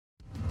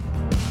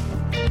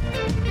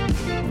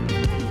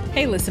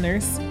Hey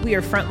listeners, we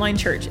are Frontline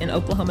Church in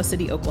Oklahoma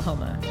City,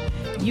 Oklahoma.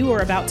 You are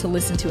about to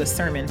listen to a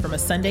sermon from a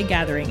Sunday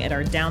gathering at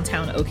our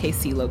downtown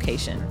OKC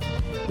location.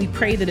 We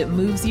pray that it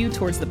moves you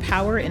towards the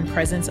power and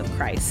presence of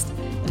Christ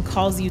and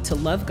calls you to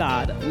love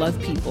God,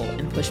 love people,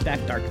 and push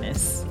back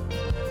darkness.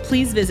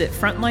 Please visit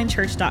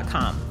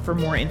frontlinechurch.com for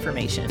more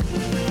information.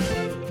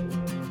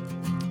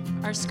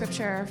 Our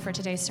scripture for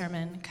today's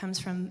sermon comes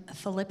from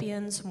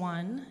Philippians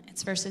 1.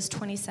 It's verses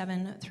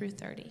 27 through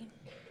 30.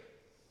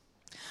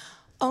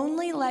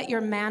 Only let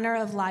your manner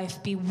of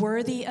life be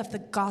worthy of the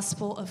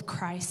gospel of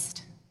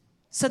Christ,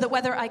 so that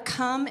whether I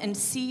come and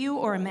see you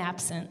or am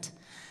absent,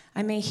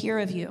 I may hear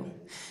of you,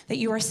 that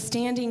you are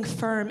standing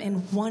firm in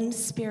one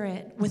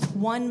spirit, with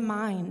one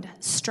mind,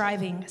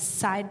 striving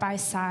side by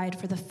side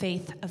for the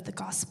faith of the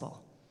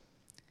gospel,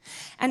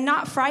 and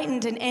not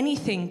frightened in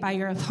anything by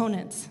your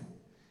opponents.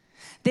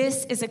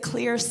 This is a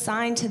clear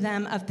sign to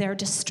them of their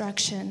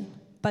destruction,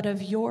 but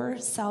of your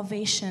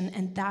salvation,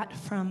 and that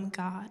from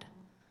God.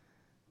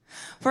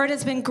 For it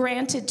has been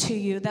granted to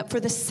you that for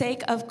the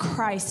sake of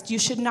Christ you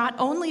should not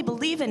only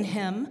believe in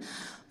him,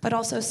 but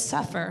also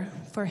suffer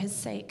for his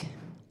sake,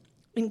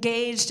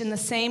 engaged in the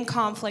same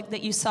conflict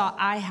that you saw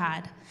I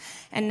had,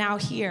 and now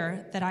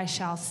hear that I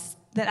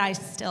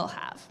still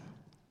have.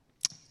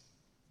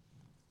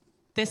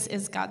 This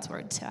is God's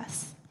word to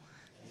us.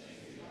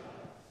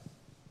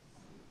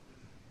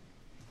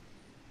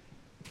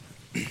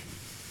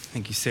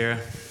 Thank you, Sarah.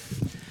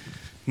 Good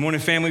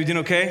morning, family. We doing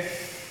okay?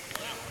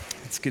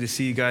 It's good to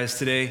see you guys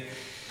today.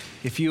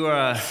 If you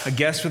are a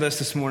guest with us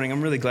this morning,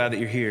 I'm really glad that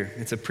you're here.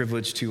 It's a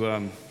privilege to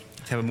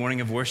have a morning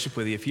of worship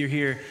with you. If you're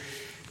here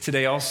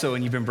today also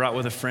and you've been brought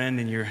with a friend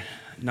and you're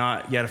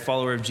not yet a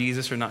follower of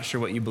Jesus or not sure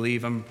what you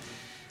believe, I'm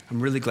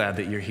really glad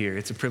that you're here.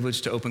 It's a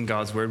privilege to open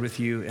God's word with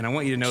you. And I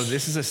want you to know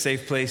this is a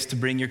safe place to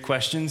bring your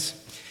questions.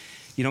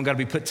 You don't got to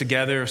be put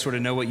together or sort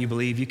of know what you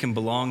believe. You can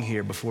belong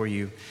here before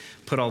you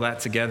put all that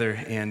together.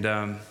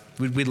 And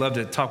we'd love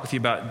to talk with you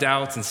about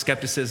doubts and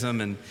skepticism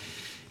and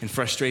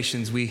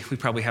frustrations. We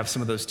probably have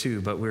some of those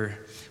too, but we're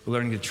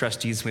learning to trust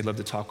Jesus. We'd love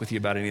to talk with you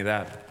about any of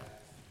that.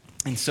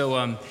 And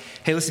so,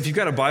 hey, listen, if you've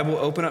got a Bible,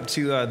 open up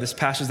to this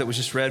passage that was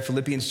just read,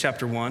 Philippians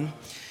chapter 1,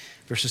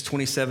 verses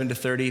 27 to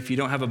 30. If you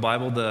don't have a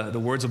Bible, the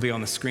words will be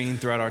on the screen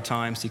throughout our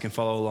time, so you can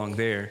follow along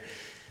there.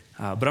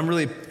 But I'm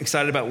really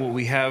excited about what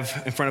we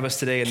have in front of us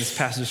today in this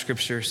passage of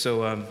Scripture,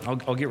 so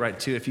I'll get right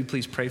to it. If you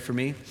please pray for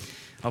me,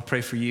 I'll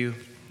pray for you,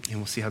 and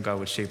we'll see how God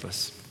would shape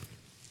us.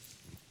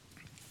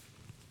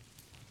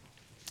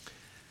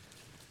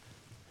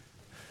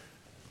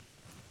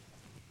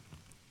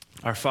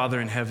 Our Father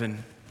in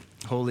heaven,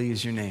 holy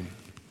is your name.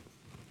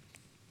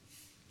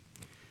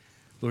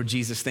 Lord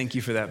Jesus, thank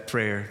you for that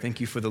prayer. Thank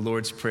you for the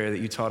Lord's Prayer that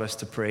you taught us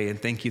to pray, and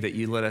thank you that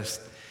you led us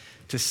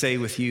to say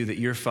with you that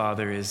your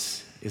Father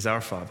is our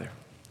Father.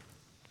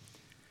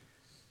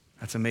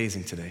 That's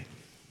amazing today.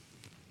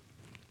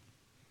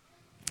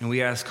 And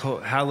we ask,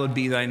 hallowed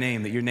be thy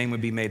name, that your name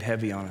would be made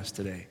heavy on us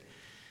today.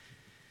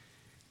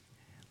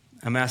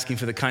 I'm asking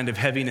for the kind of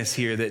heaviness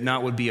here that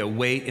not would be a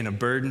weight and a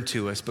burden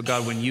to us, but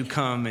God, when you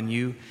come and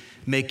you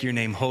make your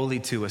name holy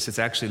to us, it's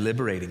actually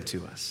liberating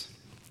to us.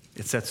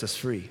 It sets us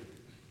free.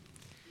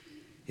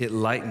 It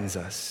lightens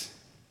us.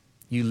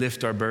 You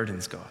lift our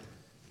burdens, God.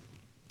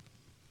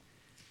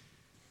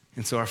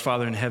 And so our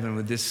Father in heaven,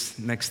 would this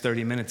next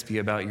 30 minutes be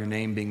about your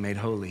name being made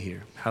holy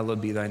here?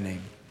 Hallowed be thy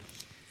name.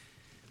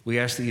 We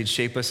ask that you'd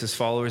shape us as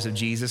followers of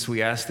Jesus.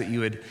 We ask that you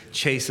would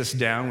chase us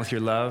down with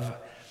your love.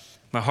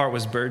 My heart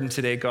was burdened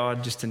today,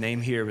 God, just to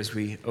name here as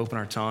we open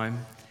our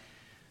time.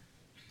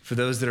 For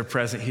those that are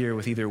present here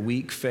with either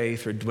weak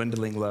faith or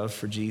dwindling love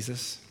for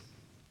Jesus.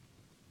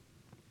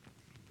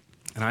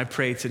 And I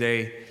pray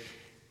today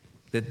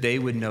that they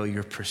would know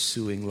your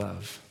pursuing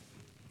love.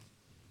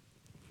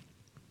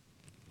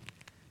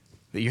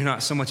 That you're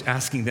not so much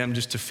asking them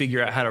just to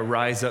figure out how to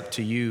rise up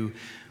to you,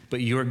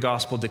 but your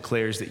gospel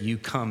declares that you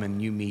come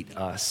and you meet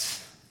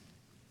us.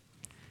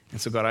 And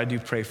so, God, I do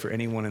pray for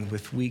anyone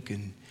with weak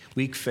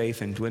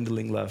faith and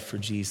dwindling love for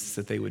Jesus,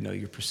 that they would know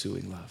your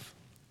pursuing love.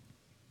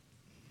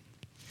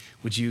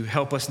 Would you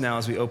help us now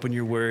as we open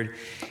your word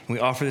and we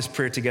offer this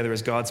prayer together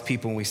as God's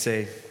people and we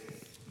say,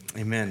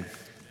 amen.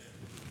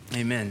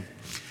 Amen.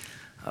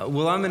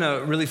 Well, I'm in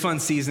a really fun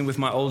season with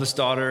my oldest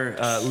daughter,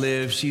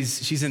 Liv.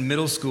 She's in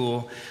middle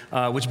school,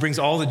 which brings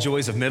all the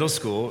joys of middle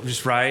school,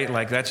 just right?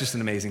 Like, that's just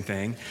an amazing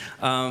thing.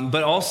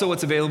 But also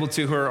what's available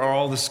to her are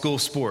all the school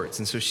sports.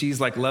 And so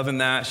she's like loving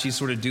that. She's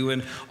sort of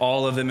doing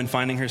all of them and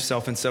finding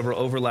herself in several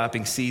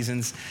overlapping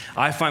seasons.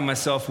 I find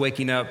myself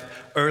waking up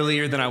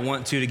earlier than I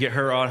want to get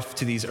her off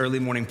to these early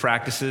morning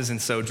practices.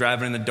 And so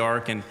driving in the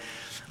dark, and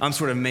I'm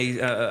sort of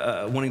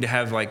wanting to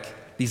have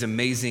like these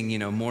amazing,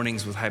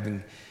 mornings with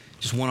having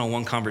just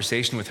one-on-one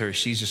conversation with her.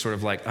 She's just sort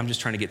of like, I'm just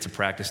trying to get to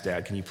practice,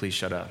 Dad. Can you please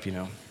shut up,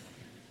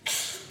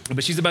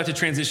 But she's about to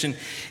transition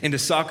into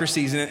soccer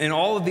season. And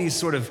all of these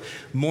sort of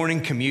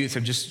morning commutes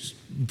have just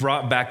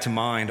brought back to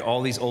mind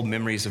all these old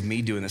memories of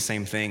me doing the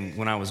same thing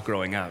when I was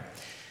growing up.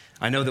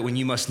 I know that when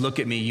you must look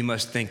at me, you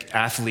must think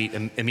athlete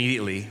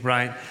immediately,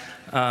 right?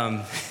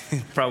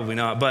 Probably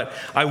not, but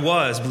I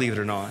was, believe it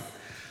or not.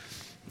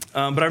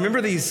 But I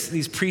remember these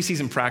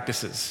preseason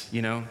practices,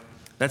 you know.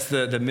 That's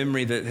the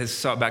memory that has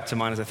sought back to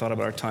mind as I thought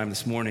about our time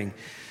this morning.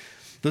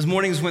 Those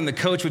mornings when the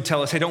coach would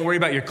tell us, hey, don't worry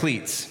about your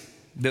cleats.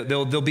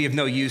 They'll be of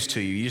no use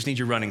to you. You just need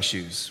your running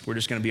shoes. We're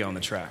just going to be on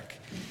the track.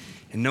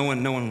 And no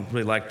one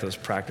really liked those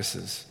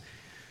practices.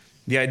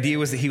 The idea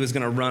was that he was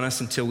going to run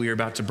us until we were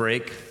about to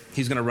break. He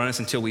was going to run us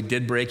until we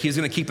did break. He was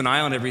going to keep an eye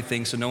on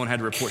everything so no one had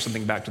to report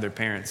something back to their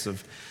parents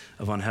of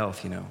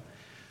unhealth, you know.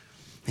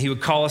 He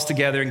would call us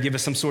together and give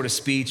us some sort of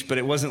speech, but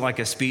it wasn't like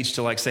a speech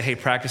to like say, hey,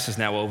 practice is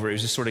now over. It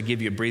was just sort of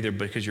give you a breather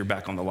because you're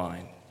back on the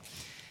line.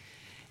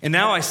 And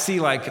now I see,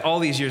 like, all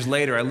these years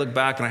later, I look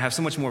back and I have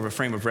so much more of a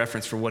frame of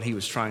reference for what he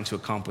was trying to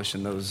accomplish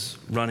in those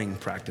running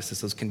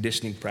practices, those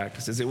conditioning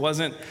practices. It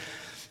wasn't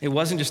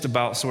just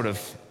about sort of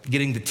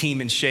getting the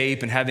team in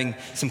shape and having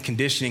some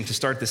conditioning to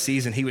start the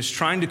season. He was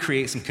trying to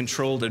create some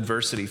controlled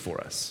adversity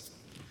for us.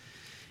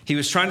 He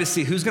was trying to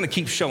see who's going to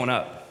keep showing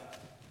up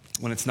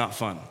when it's not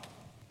fun.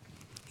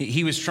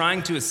 He was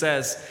trying to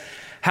assess,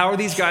 how are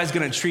these guys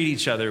going to treat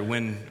each other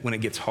when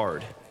it gets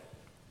hard?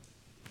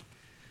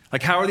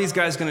 Like, how are these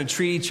guys going to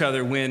treat each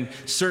other when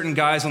certain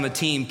guys on the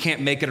team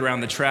can't make it around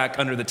the track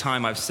under the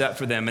time I've set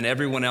for them and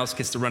everyone else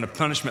gets to run a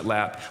punishment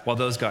lap while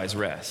those guys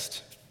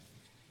rest?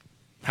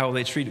 How will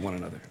they treat one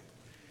another?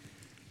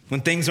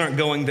 When things aren't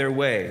going their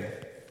way,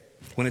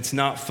 when it's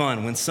not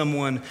fun, when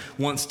someone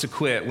wants to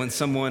quit, when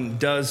someone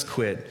does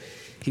quit,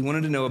 he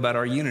wanted to know about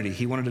our unity.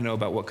 He wanted to know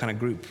about what kind of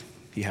group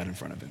he had in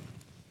front of him.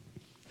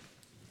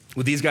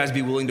 Would these guys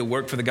be willing to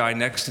work for the guy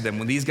next to them?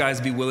 Would these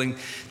guys be willing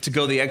to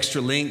go the extra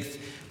length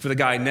for the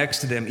guy next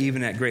to them,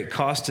 even at great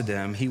cost to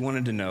them? He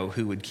wanted to know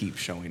who would keep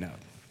showing up,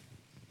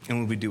 and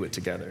would we do it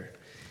together?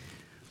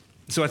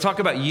 So I talk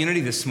about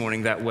unity this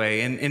morning that way,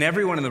 and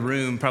everyone in the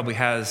room probably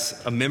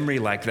has a memory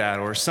like that,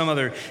 or some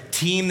other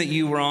team that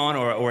you were on,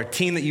 or a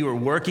team that you were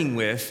working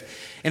with,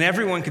 and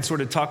everyone could sort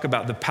of talk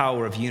about the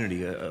power of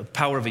unity, a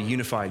power of a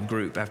unified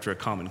group after a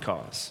common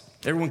cause.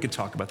 Everyone could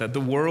talk about that.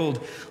 The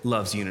world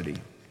loves unity.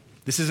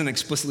 This isn't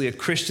explicitly a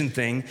Christian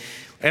thing.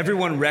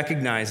 Everyone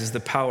recognizes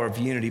the power of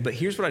unity, but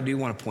here's what I do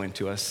want to point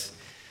to us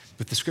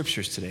with the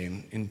scriptures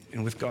today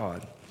and with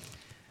God,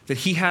 that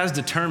he has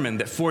determined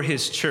that for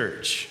his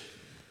church,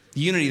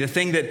 unity, the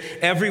thing that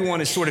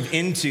everyone is sort of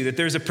into, that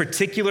there's a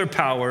particular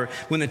power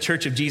when the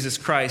church of Jesus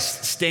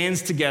Christ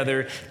stands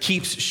together,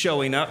 keeps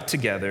showing up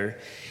together.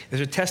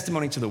 There's a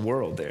testimony to the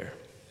world there.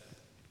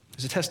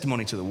 There's a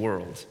testimony to the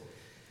world.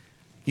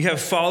 You have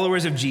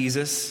followers of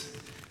Jesus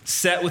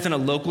set within a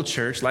local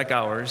church like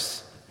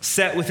ours,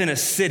 set within a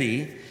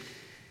city,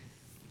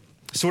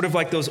 sort of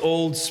like those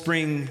old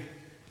spring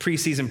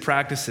preseason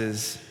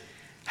practices.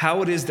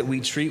 How it is that we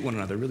treat one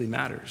another really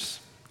matters.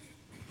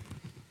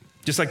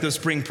 Just like those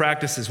spring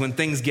practices, when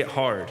things get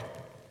hard,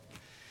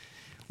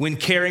 when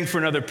caring for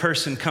another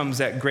person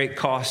comes at great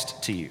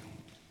cost to you,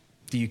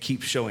 do you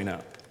keep showing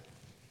up?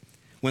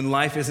 When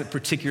life isn't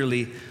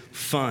particularly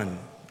fun,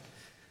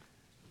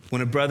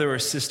 when a brother or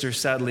sister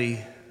sadly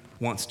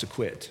wants to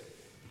quit,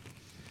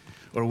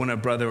 or when a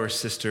brother or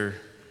sister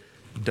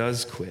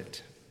does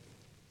quit.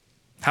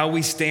 How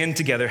we stand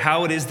together,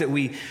 how it is that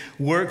we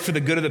work for the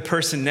good of the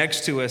person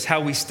next to us,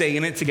 how we stay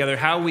in it together,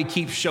 how we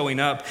keep showing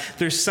up.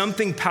 There's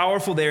something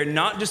powerful there,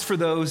 not just for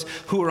those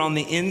who are on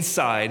the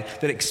inside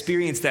that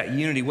experience that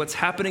unity. What's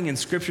happening in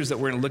scriptures that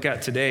we're going to look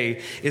at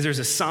today is there's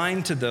a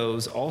sign to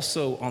those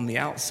also on the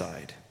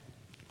outside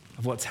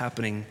of what's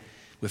happening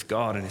with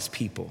God and his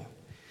people.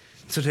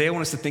 So today I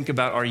want us to think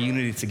about our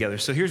unity together.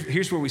 So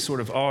here's where we sort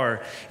of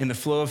are in the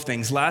flow of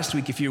things. Last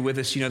week, if you're with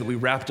us, you know that we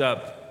wrapped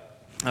up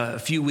a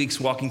few weeks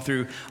walking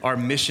through our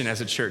mission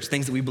as a church,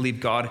 things that we believe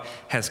God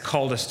has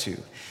called us to.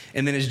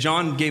 And then as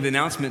John gave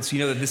announcements, you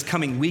know that this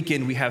coming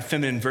weekend we have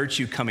Feminine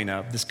Virtue coming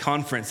up, this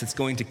conference that's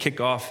going to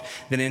kick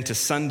off then into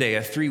Sunday,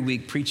 a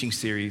 3-week preaching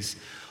series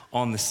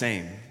on the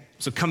same.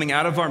 So coming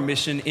out of our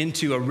mission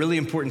into a really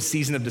important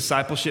season of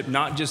discipleship,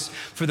 not just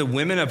for the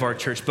women of our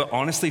church, but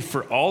honestly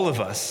for all of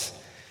us,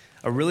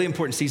 a really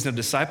important season of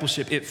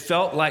discipleship. It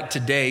felt like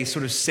today,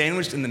 sort of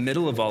sandwiched in the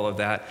middle of all of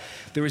that,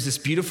 there was this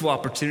beautiful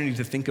opportunity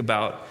to think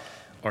about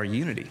our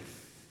unity.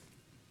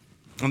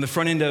 On the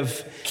front end of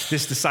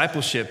this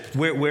discipleship,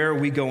 where are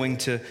we going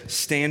to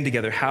stand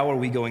together? How are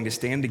we going to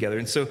stand together?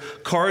 And so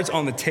cards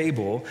on the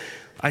table,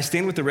 I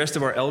stand with the rest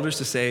of our elders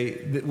to say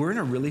that we're in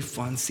a really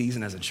fun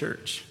season as a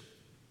church.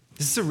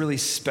 This is a really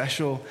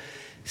special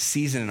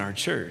season in our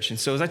church. And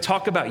so as I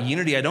talk about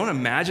unity, I don't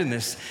imagine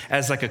this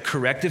as like a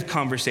corrective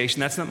conversation.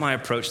 That's not my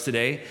approach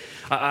today.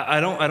 I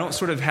don't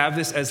sort of have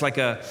this as like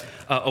a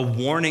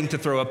warning to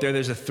throw up there.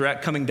 There's a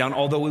threat coming down,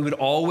 although we would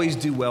always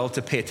do well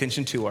to pay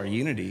attention to our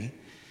unity.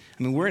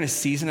 I mean, we're in a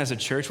season as a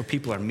church where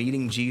people are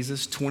meeting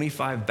Jesus,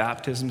 25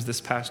 baptisms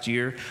this past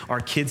year. Our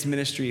kids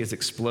ministry is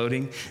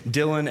exploding.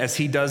 Dylan, as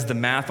he does the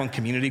math on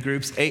community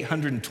groups,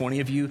 820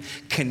 of you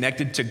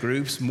connected to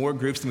groups, more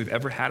groups than we've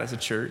ever had as a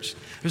church.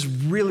 There's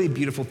really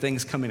beautiful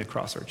things coming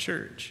across our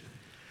church.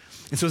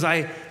 And so as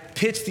I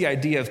pitched the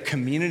idea of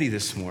unity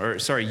this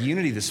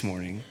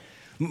morning,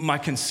 my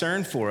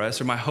concern for us,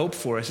 or my hope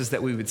for us, is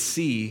that we would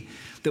see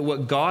that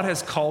what God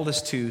has called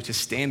us to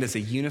stand as a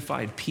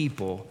unified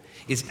people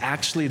is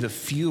actually the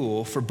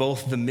fuel for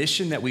both the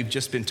mission that we've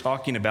just been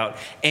talking about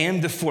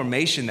and the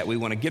formation that we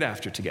want to get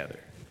after together.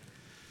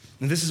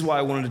 And this is why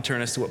I wanted to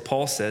turn us to what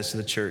Paul says to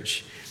the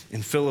church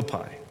in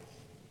Philippi.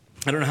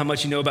 I don't know how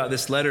much you know about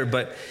this letter,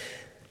 but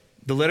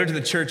the letter to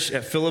the church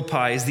at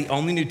Philippi is the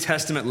only New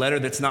Testament letter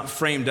that's not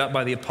framed up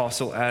by the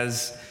apostle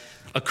as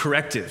a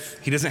corrective.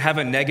 He doesn't have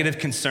a negative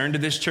concern to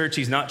this church.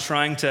 He's not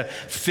trying to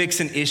fix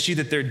an issue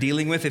that they're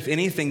dealing with. If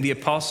anything, the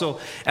apostle,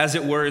 as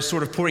it were, is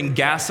sort of pouring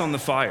gas on the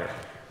fire.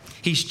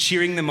 He's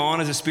cheering them on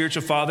as a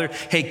spiritual father.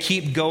 Hey,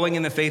 keep going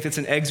in the faith. It's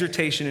an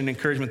exhortation and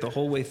encouragement the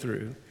whole way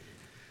through.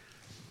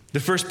 The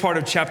first part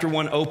of chapter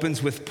 1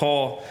 opens with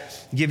Paul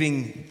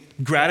giving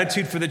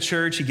gratitude for the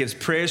church. He gives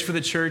prayers for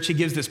the church. He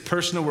gives this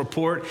personal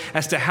report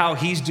as to how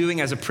he's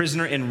doing as a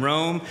prisoner in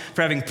Rome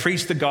for having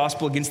preached the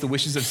gospel against the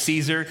wishes of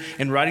Caesar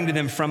and writing to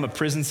them from a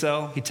prison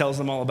cell. He tells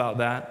them all about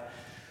that.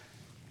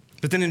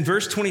 But then in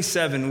verse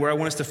 27, where I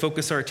want us to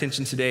focus our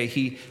attention today,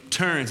 he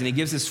turns and he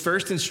gives his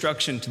first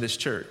instruction to this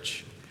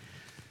church.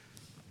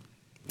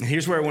 And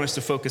here's where I want us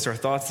to focus our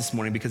thoughts this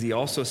morning, because he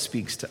also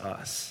speaks to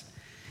us.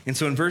 And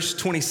so in verse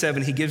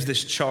 27, he gives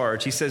this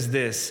charge. He says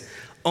this,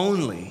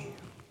 only,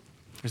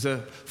 there's a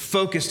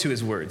focus to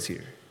his words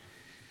here.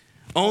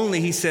 Only,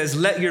 he says,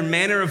 let your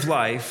manner of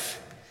life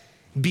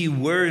be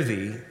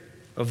worthy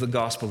of the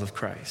gospel of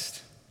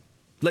Christ.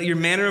 Let your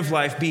manner of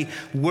life be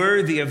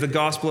worthy of the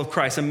gospel of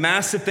Christ. A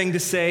massive thing to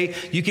say.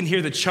 You can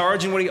hear the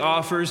charge in what he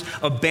offers,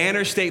 a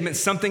banner statement,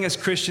 something as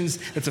Christians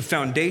that's a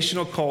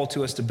foundational call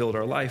to us to build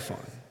our life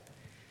on.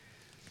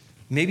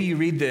 Maybe you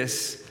read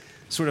this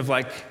sort of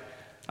like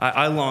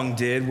I long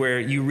did, where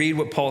you read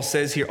what Paul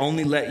says here,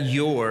 only let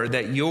your,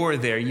 that you're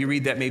there. You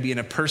read that maybe in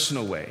a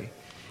personal way.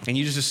 And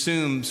you just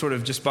assume sort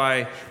of just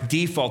by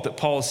default that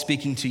Paul is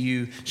speaking to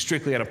you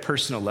strictly at a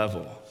personal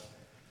level.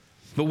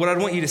 But what I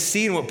want you to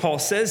see in what Paul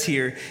says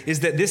here is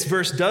that this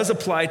verse does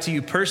apply to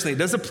you personally. It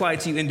does apply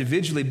to you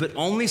individually, but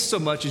only so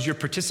much as you're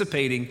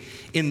participating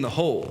in the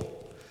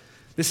whole.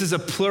 This is a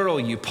plural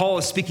you. Paul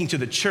is speaking to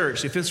the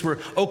church. If this were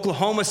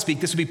Oklahoma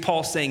speak, this would be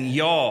Paul saying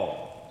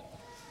y'all,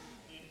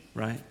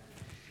 right?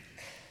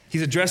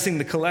 He's addressing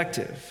the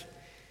collective.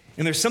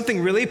 And there's something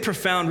really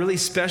profound, really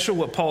special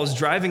what Paul is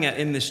driving at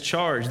in this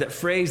charge. That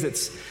phrase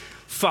that's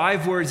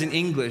 5 words in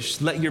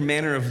English, let your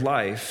manner of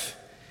life,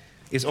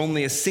 is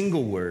only a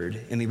single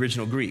word in the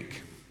original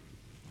Greek.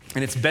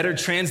 And it's better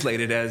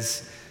translated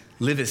as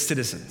live as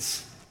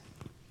citizens.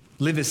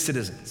 Live as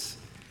citizens.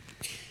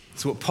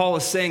 So what Paul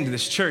is saying to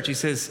this church, he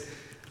says,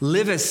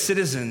 live as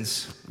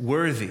citizens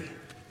worthy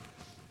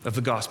of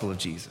the gospel of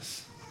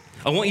Jesus.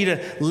 I want you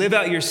to live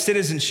out your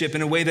citizenship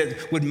in a way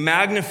that would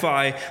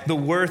magnify the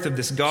worth of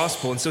this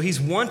gospel. And so he's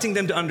wanting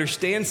them to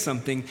understand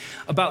something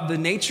about the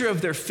nature of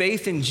their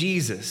faith in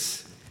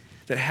Jesus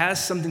that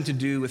has something to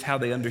do with how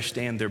they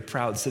understand their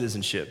proud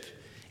citizenship,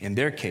 in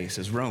their case,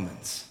 as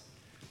Romans.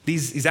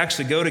 These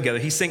actually go together.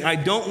 He's saying, I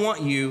don't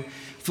want you,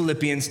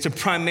 Philippians, to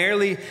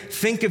primarily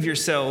think of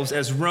yourselves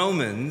as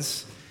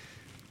Romans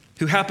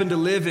who happen to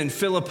live in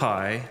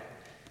Philippi,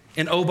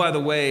 and oh, by the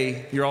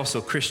way, you're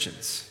also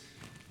Christians.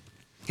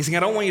 He's saying,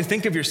 I don't want you to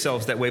think of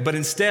yourselves that way, but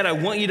instead I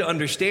want you to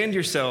understand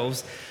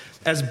yourselves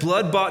as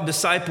blood-bought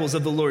disciples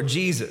of the Lord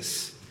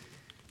Jesus,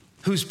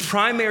 whose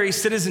primary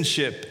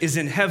citizenship is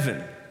in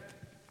heaven.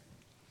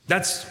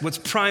 That's what's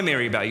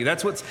primary about you.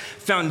 That's what's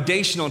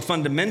foundational and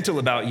fundamental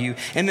about you.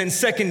 And then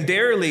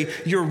secondarily,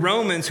 you're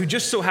Romans who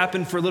just so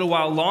happen for a little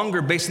while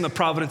longer, based on the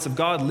providence of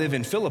God, live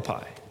in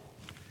Philippi.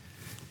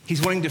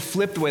 He's wanting to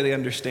flip the way they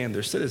understand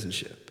their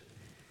citizenship.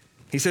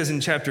 He says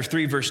in chapter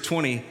 3, verse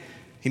 20,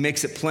 he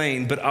makes it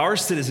plain, but our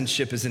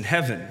citizenship is in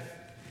heaven,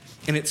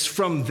 and it's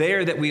from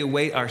there that we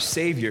await our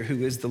Savior,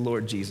 who is the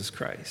Lord Jesus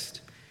Christ.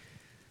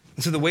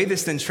 And so the way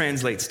this then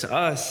translates to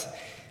us,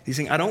 he's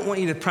saying, I don't want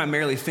you to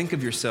primarily think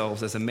of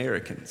yourselves as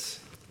Americans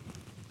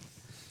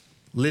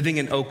living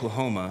in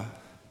Oklahoma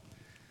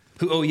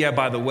who, oh yeah,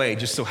 by the way,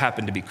 just so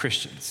happen to be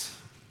Christians.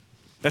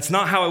 That's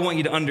not how I want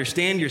you to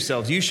understand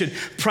yourselves. You should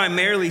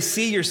primarily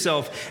see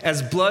yourself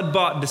as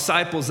blood-bought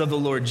disciples of the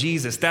Lord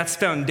Jesus. That's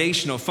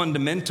foundational,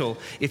 fundamental,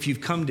 if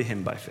you've come to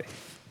him by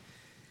faith.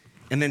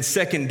 And then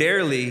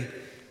secondarily,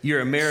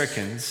 you're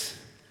Americans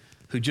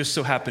who just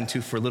so happen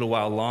to, for a little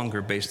while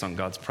longer, based on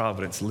God's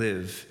providence,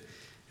 live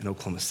in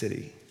Oklahoma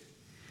City.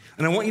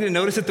 And I want you to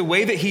notice that the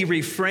way that he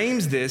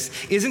reframes this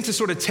isn't to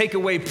sort of take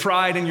away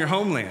pride in your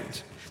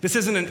homeland. This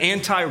isn't an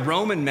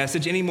anti-Roman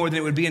message any more than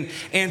it would be an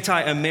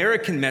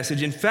anti-American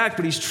message. In fact,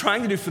 what he's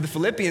trying to do for the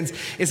Philippians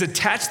is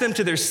attach them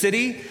to their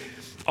city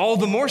all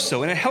the more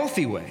so in a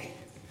healthy way.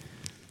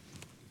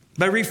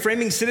 By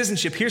reframing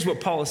citizenship, here's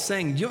what Paul is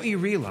saying. Don't you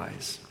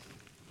realize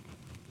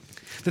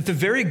that the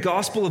very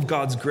gospel of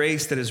God's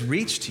grace that has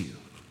reached you,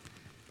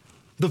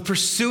 the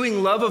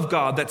pursuing love of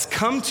God that's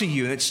come to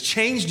you and it's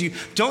changed you,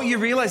 don't you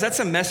realize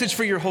that's a message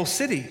for your whole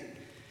city?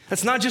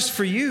 That's not just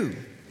for you.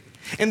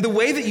 And the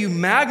way that you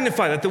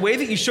magnify that, the way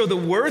that you show the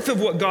worth of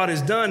what God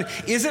has done,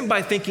 isn't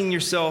by thinking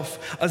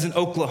yourself as an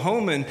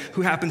Oklahoman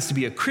who happens to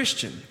be a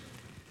Christian.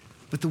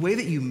 But the way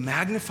that you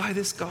magnify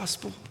this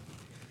gospel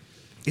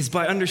is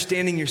by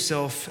understanding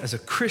yourself as a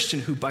Christian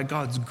who, by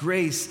God's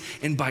grace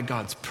and by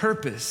God's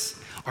purpose,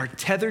 are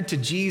tethered to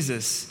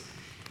Jesus,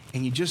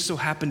 and you just so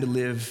happen to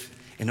live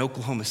in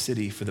Oklahoma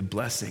City for the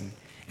blessing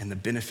and the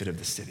benefit of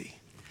the city.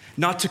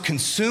 Not to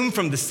consume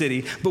from the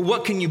city, but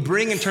what can you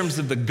bring in terms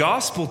of the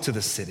gospel to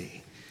the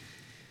city?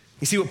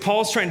 You see, what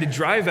Paul's trying to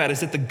drive at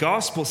is that the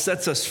gospel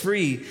sets us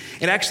free.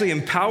 It actually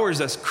empowers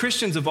us.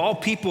 Christians of all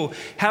people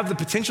have the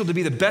potential to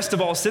be the best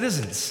of all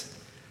citizens,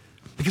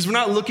 because we're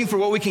not looking for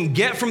what we can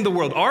get from the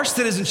world. Our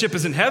citizenship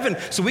is in heaven,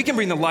 so we can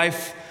bring the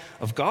life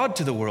of God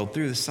to the world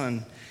through the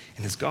Son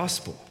and his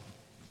gospel.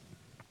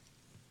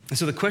 And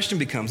so the question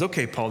becomes,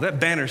 okay, Paul, that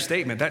banner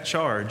statement, that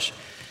charge,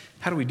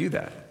 how do we do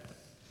that?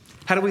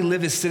 How do we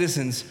live as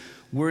citizens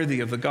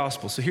worthy of the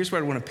gospel? So here's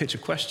where I want to pitch a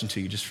question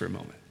to you just for a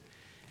moment.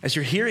 As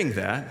you're hearing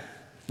that,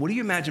 what do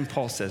you imagine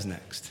Paul says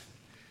next?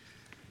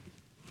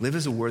 Live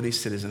as a worthy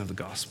citizen of the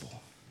gospel.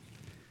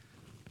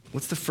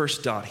 What's the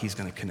first dot he's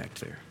going to connect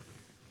there?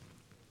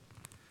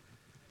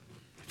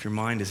 If your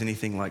mind is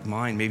anything like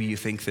mine, maybe you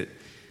think that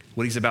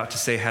what he's about to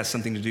say has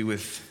something to do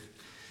with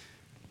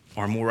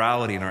our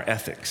morality and our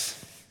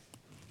ethics.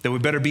 That we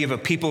better be of a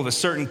people of a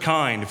certain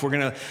kind. If we're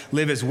going to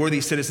live as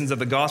worthy citizens of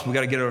the gospel, we've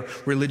got to get our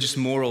religious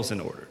morals in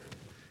order.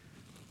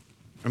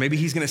 Or maybe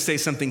he's going to say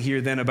something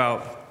here then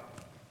about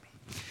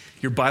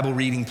your Bible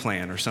reading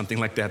plan or something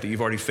like that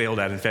you've already failed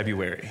at in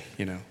February.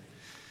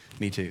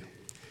 Me too.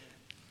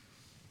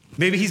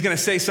 Maybe he's going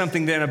to say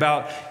something then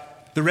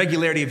about the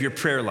regularity of your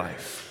prayer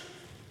life.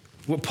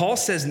 What Paul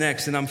says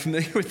next, and I'm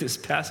familiar with this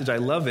passage, I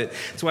love it.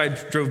 That's why I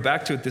drove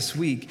back to it this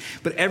week.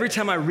 But every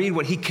time I read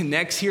what he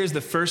connects here as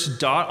the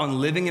first dot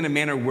on living in a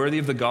manner worthy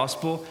of the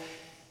gospel,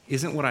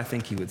 isn't what I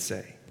think he would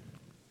say.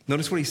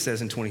 Notice what he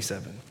says in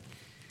 27.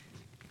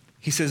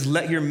 He says,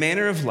 "Let your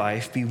manner of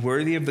life be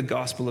worthy of the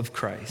gospel of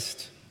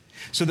Christ,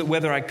 so that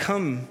whether I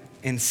come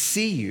and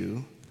see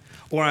you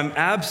or I'm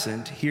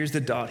absent," here's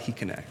the dot he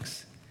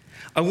connects,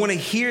 "I want to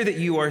hear that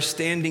you are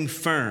standing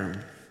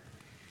firm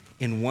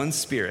in one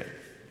spirit."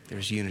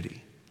 There's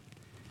unity.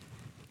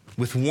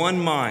 "With one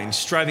mind,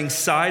 striving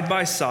side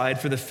by side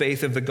for the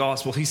faith of the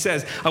gospel." He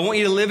says, I want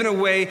you to live in a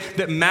way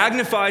that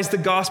magnifies the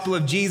gospel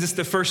of Jesus.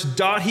 The first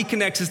dot he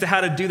connects as to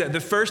how to do that. The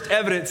first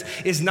evidence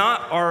is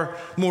not our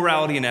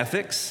morality and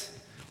ethics,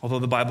 although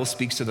the Bible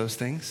speaks to those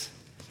things.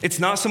 It's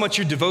not so much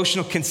your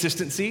devotional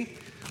consistency,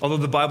 although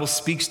the Bible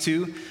speaks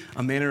to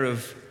a manner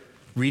of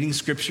reading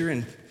scripture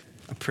and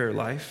a prayer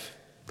life.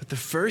 But the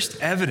first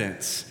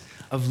evidence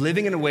of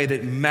living in a way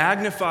that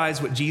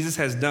magnifies what Jesus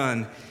has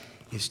done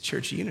is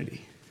church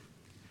unity.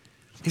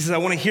 He says, I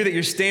want to hear that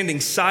you're standing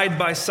side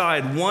by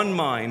side, one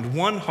mind,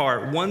 one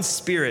heart, one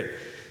spirit.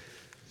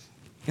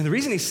 And the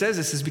reason he says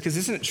this is because,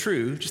 isn't it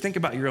true? Just think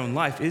about your own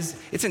life.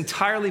 It's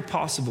entirely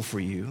possible for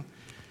you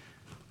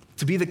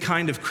to be the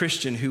kind of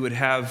Christian who would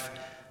have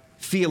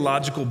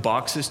theological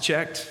boxes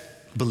checked,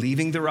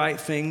 believing the right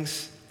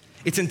things.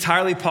 It's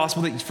entirely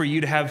possible for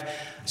you to have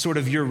sort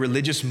of your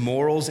religious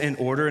morals in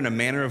order in a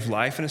manner of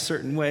life in a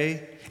certain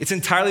way. It's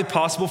entirely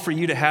possible for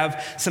you to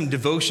have some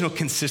devotional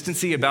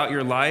consistency about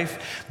your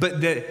life,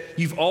 but that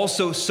you've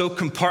also so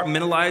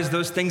compartmentalized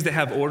those things that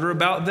have order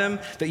about them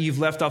that you've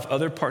left off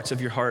other parts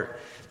of your heart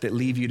that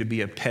leave you to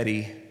be a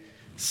petty,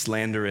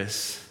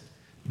 slanderous,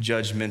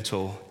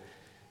 judgmental,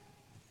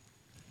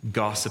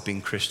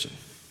 gossiping Christian.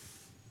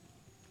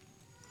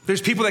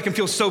 There's people that can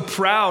feel so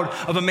proud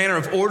of a manner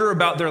of order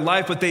about their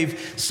life, but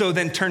they've so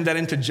then turned that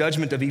into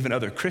judgment of even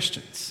other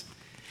Christians.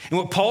 And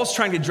what Paul's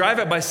trying to drive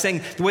at by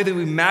saying the way that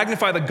we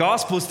magnify the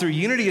gospel is through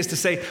unity is to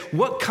say,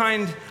 what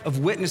kind of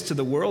witness to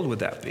the world would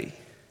that be?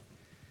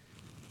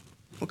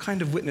 What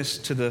kind of witness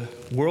to the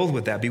world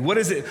would that be? What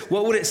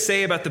would it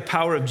say about the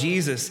power of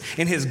Jesus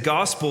and his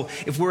gospel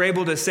if we're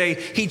able to say,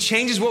 he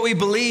changes what we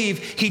believe,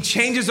 he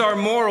changes our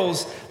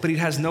morals, but he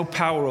has no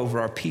power over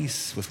our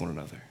peace with one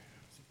another?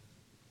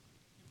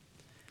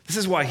 This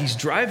is why he's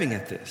driving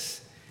at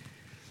this.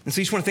 And so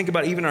you just want to think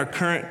about even our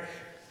current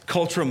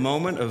cultural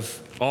moment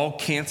of all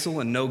cancel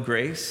and no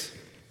grace.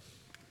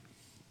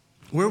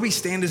 Where we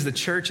stand as the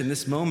church in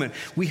this moment,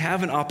 we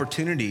have an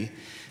opportunity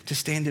to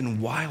stand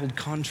in wild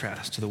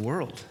contrast to the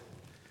world.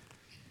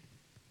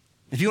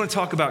 If you want to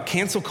talk about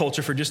cancel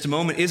culture for just a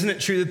moment, isn't it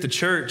true that the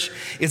church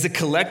is a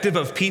collective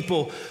of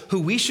people who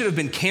we should have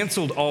been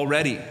canceled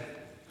already?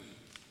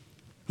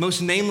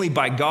 Most namely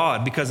by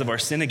God because of our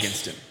sin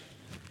against him.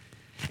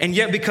 And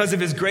yet, because of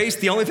his grace,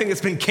 the only thing that's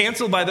been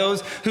canceled by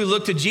those who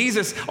look to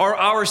Jesus are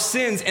our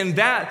sins. And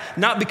that,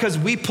 not because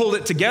we pulled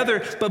it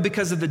together, but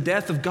because of the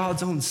death of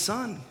God's own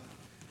son.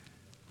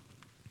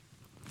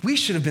 We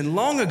should have been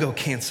long ago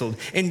canceled.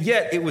 And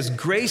yet, it was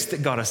grace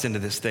that got us into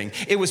this thing.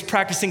 It was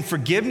practicing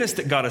forgiveness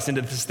that got us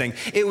into this thing.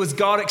 It was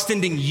God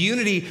extending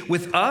unity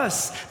with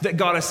us that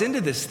got us into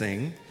this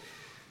thing.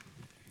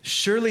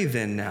 Surely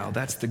then now,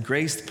 that's the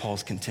grace that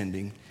Paul's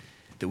contending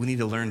that we need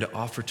to learn to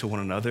offer to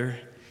one another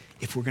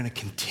if we're going to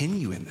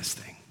continue in this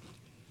thing.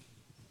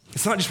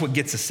 It's not just what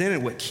gets us in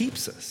and what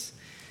keeps us.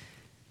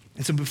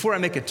 And so before I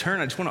make a turn,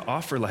 I just want to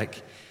offer,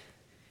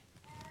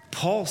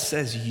 Paul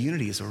says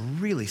unity is a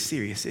really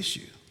serious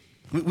issue.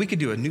 We could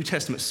do a New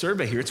Testament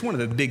survey here. It's one of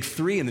the big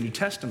three in the New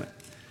Testament.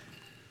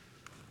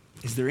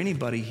 Is there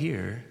anybody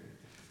here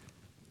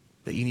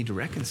that you need to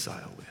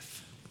reconcile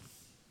with?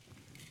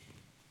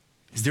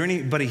 Is there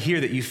anybody here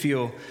that you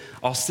feel,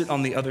 I'll sit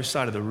on the other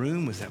side of the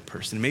room with that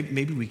person?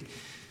 Maybe we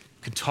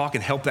could talk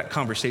and help that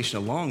conversation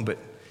along, but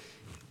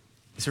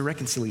is there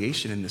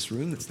reconciliation in this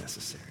room that's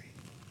necessary?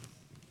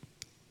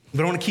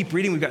 But I want to keep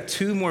reading. We've got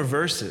 2 more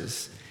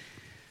verses.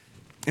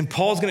 And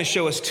Paul's going to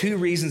show us 2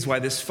 reasons why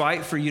this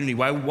fight for unity,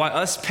 why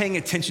us paying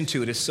attention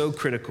to it is so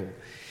critical.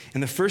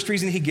 And the first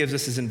reason he gives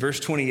us is in verse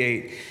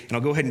 28, and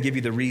I'll go ahead and give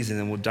you the reason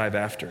and we'll dive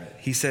after it.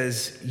 He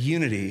says,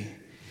 unity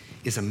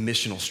is a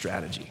missional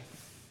strategy.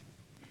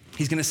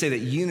 He's going to say that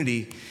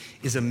unity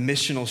is a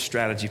missional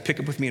strategy. Pick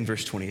up with me in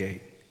verse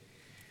 28.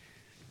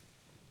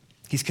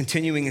 He's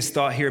continuing his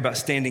thought here about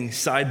standing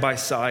side by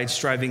side,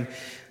 striving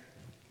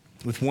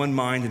with one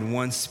mind and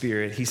one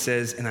spirit. He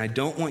says, and I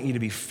don't want you to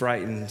be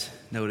frightened,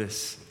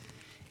 notice,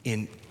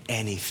 in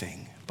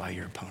anything by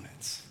your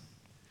opponents.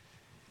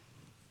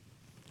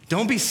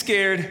 Don't be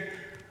scared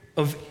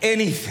of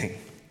anything.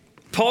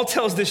 Paul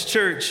tells this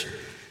church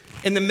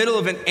in the middle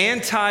of an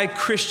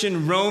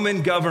anti-Christian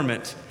Roman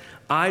government,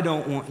 I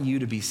don't want you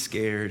to be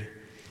scared.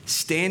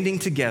 Standing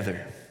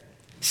together,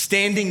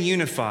 standing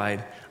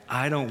unified,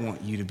 I don't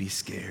want you to be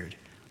scared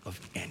of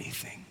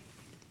anything.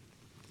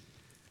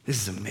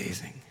 This is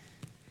amazing.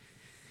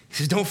 He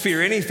says, don't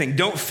fear anything.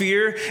 Don't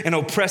fear an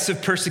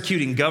oppressive,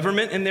 persecuting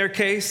government in their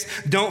case.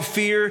 Don't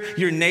fear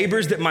your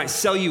neighbors that might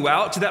sell you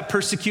out to that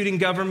persecuting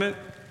government.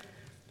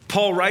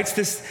 Paul writes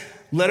this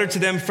letter to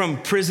them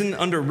from prison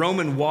under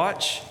Roman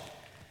watch.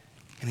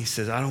 And he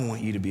says, I don't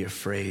want you to be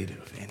afraid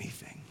of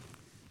anything.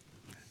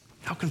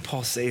 How can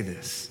Paul say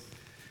this?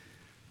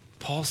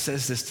 Paul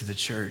says this to the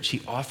church.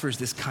 He offers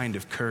this kind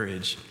of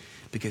courage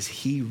because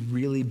he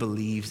really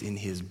believes in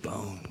his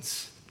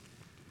bones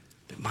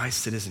that my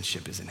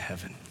citizenship is in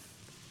heaven.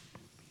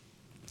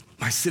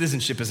 My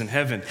citizenship is in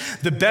heaven.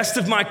 The best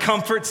of my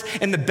comforts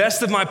and the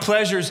best of my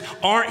pleasures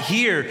aren't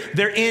here.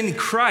 They're in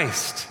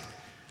Christ.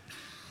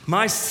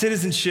 My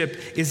citizenship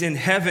is in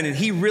heaven, and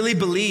he really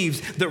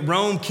believes that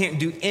Rome can't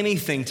do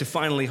anything to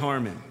finally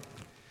harm him.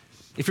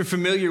 If you're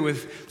familiar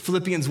with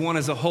Philippians 1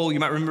 as a whole, you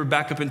might remember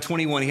back up in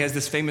 21, he has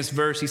this famous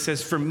verse. He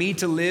says, for me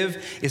to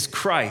live is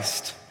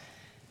Christ,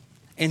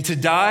 and to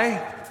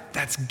die,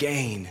 that's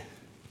gain.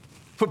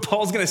 What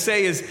Paul's going to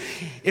say is,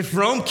 if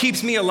Rome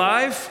keeps me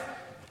alive,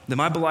 then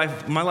my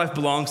life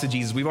belongs to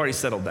Jesus. We've already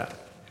settled that.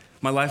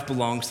 My life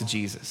belongs to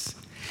Jesus.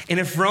 And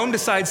if Rome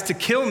decides to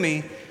kill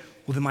me,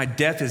 well, then my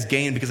death is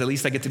gain because at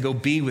least I get to go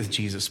be with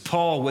Jesus.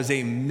 Paul was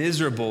a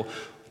miserable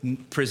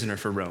prisoner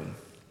for Rome.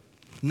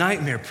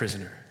 Nightmare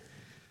prisoner.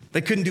 They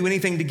couldn't do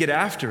anything to get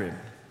after him.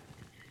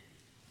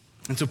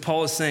 And so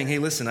Paul is saying, hey,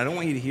 listen, I don't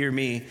want you to hear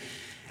me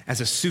as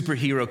a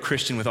superhero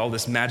Christian with all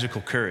this magical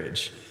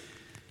courage.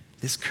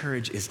 This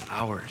courage is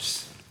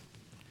ours.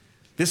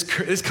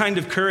 This kind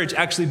of courage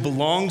actually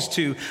belongs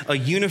to a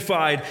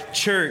unified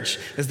church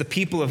as the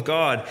people of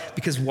God.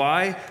 Because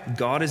why?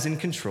 God is in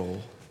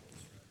control.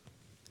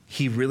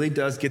 He really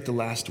does get the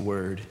last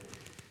word.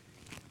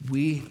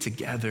 We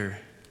together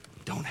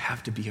don't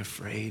have to be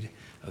afraid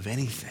of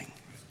anything.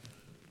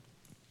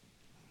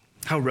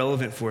 How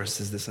relevant for us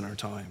is this in our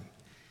time?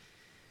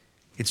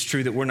 It's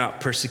true that we're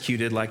not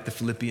persecuted like the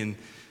Philippian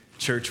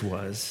church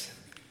was,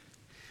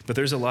 but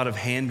there's a lot of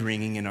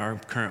hand-wringing in our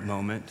current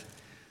moment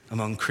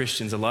among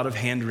Christians, a lot of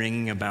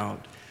hand-wringing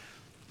about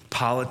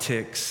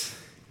politics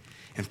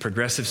and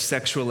progressive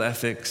sexual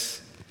ethics,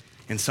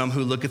 and some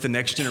who look at the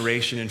next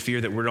generation and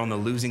fear that we're on the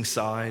losing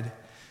side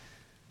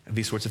of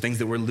these sorts of things,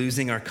 that we're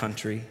losing our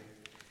country.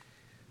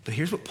 But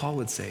here's what Paul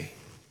would say: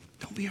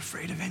 don't be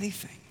afraid of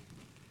anything.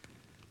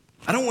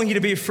 I don't want you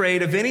to be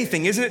afraid of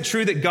anything. Isn't it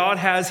true that God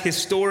has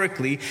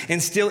historically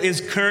and still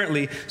is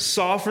currently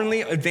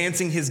sovereignly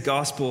advancing his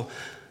gospel,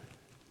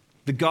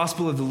 the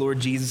gospel of the Lord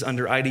Jesus,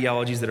 under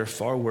ideologies that are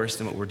far worse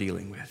than what we're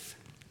dealing with?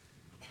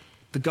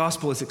 The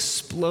gospel is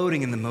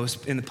exploding in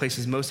the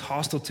places most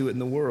hostile to it in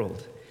the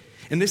world.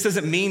 And this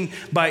doesn't mean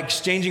by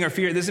exchanging our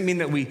fear, it doesn't mean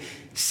that we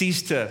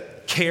cease to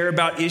care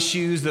about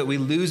issues, that we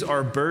lose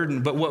our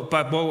burden. But what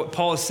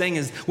Paul is saying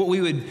is what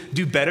we would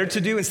do better to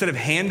do instead of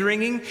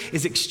hand-wringing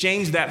is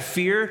exchange that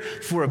fear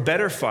for a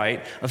better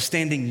fight of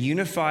standing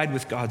unified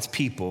with God's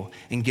people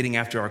and getting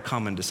after our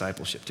common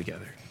discipleship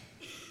together.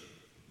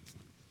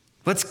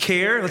 Let's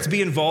care, let's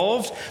be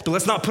involved, but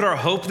let's not put our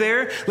hope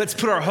there. Let's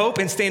put our hope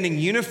in standing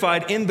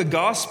unified in the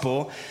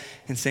gospel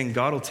and saying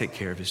God will take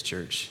care of his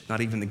church.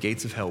 Not even the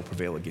gates of hell will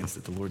prevail against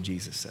it. The Lord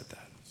Jesus said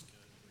that.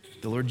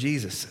 The Lord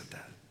Jesus said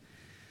that.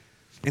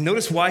 And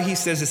notice why he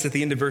says this at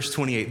the end of verse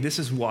 28. This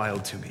is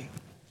wild to me.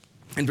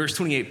 In verse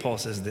 28, Paul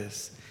says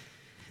this.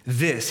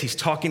 He's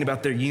talking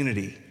about their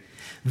unity.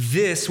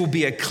 This will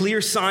be a clear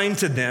sign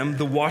to them,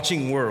 the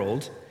watching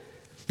world,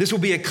 This will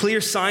be a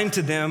clear sign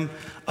to them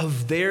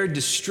of their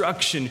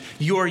destruction.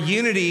 Your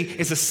unity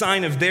is a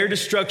sign of their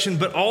destruction,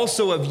 but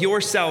also of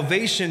your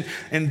salvation,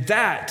 and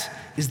that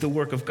is the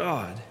work of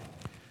God.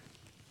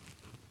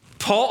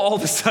 Paul all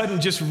of a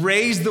sudden just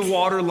raised the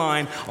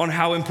waterline on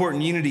how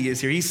important unity is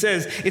here. He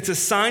says it's a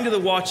sign to the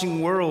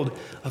watching world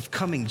of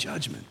coming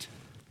judgment,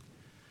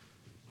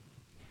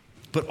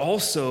 but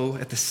also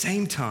at the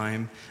same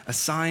time, a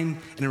sign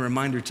and a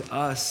reminder to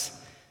us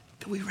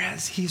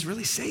that he's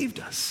really saved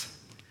us.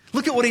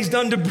 Look at what he's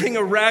done to bring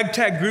a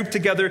ragtag group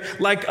together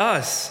like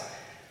us.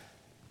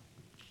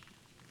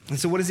 And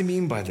so what does he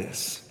mean by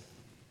this?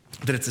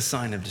 That it's a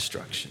sign of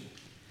destruction.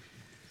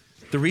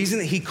 The reason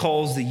that he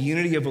calls the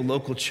unity of a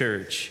local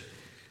church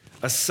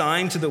a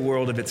sign to the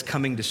world of its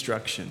coming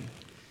destruction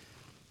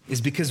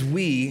is because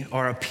we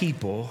are a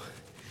people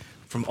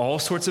from all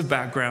sorts of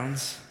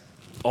backgrounds,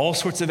 all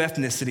sorts of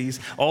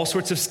ethnicities, all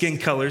sorts of skin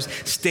colors,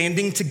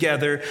 standing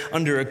together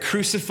under a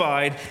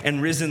crucified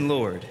and risen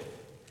Lord.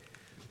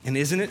 And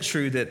isn't it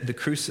true that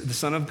the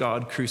Son of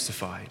God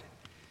crucified,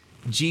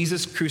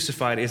 Jesus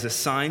crucified, is a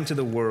sign to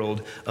the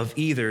world of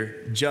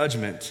either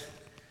judgment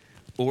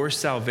or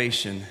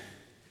salvation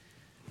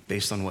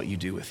based on what you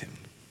do with him?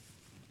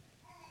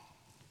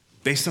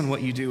 Based on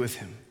what you do with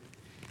him.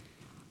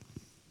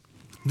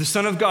 The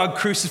Son of God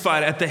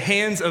crucified at the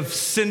hands of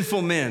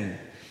sinful men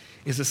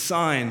is a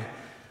sign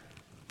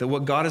that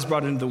what God has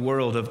brought into the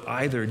world of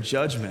either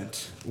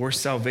judgment or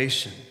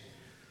salvation.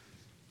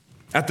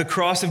 At the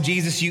cross of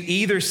Jesus, you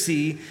either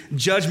see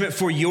judgment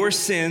for your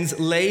sins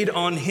laid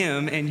on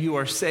him and you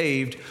are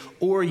saved,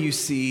 or you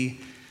see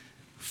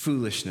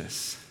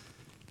foolishness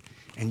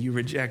and you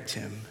reject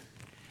him.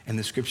 And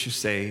the scriptures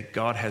say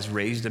God has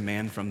raised a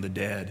man from the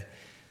dead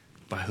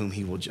by whom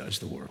he will judge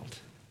the world.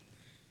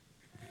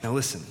 Now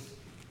listen,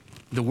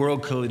 the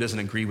world clearly doesn't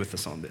agree with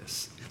us on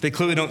this. They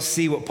clearly don't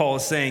see what Paul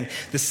is saying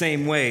the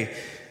same way.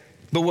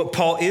 But what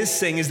Paul is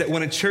saying is that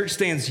when a church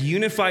stands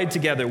unified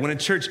together, when a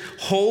church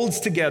holds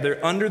together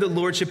under the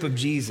lordship of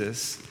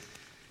Jesus,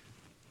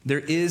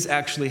 there is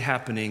actually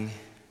happening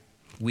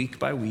week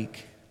by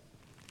week,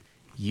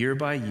 year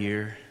by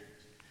year,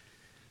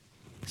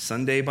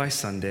 Sunday by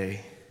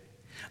Sunday,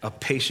 a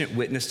patient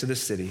witness to the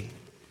city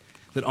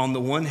that on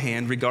the one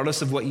hand,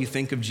 regardless of what you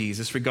think of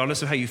Jesus,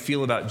 regardless of how you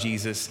feel about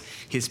Jesus,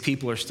 his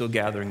people are still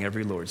gathering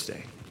every Lord's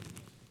Day.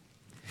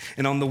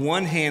 And on the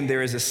one hand,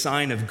 there is a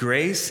sign of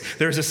grace.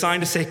 There is a sign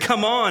to say,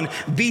 come on,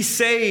 be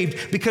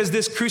saved, because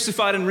this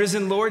crucified and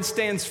risen Lord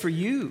stands for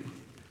you.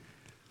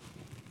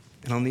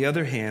 And on the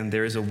other hand,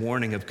 there is a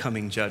warning of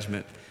coming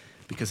judgment,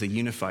 because a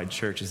unified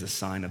church is a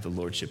sign of the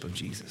lordship of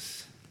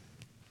Jesus.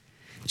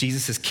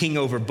 Jesus is king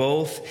over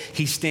both.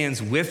 He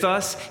stands with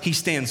us, he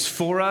stands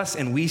for us,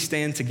 and we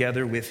stand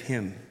together with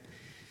him.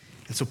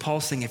 And so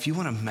Paul's saying, if you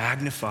want to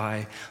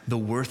magnify the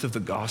worth of the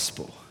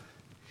gospel,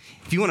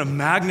 if you want to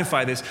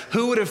magnify this,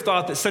 who would have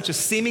thought that such a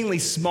seemingly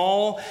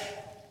small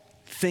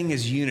thing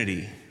as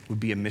unity would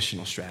be a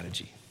missional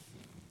strategy?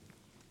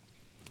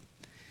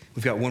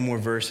 We've got one more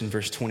verse in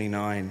verse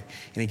 29,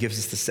 and he gives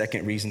us the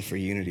second reason for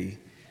unity.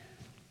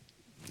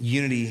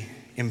 Unity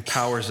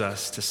empowers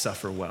us to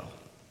suffer well.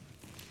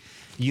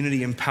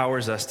 Unity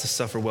empowers us to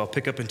suffer well.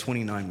 Pick up in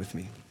 29 with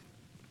me.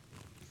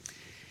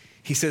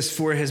 He says,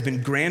 for it has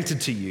been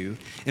granted to you,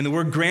 and the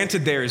word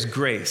granted there is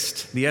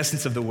graced, the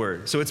essence of the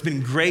word. So it's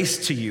been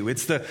graced to you.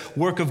 It's the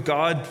work of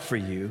God for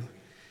you,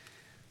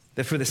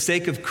 that for the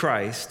sake of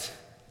Christ,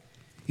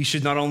 you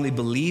should not only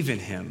believe in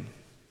him,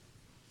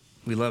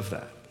 we love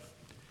that,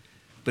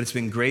 but it's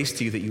been graced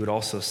to you that you would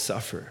also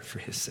suffer for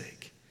his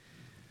sake.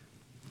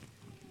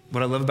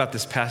 What I love about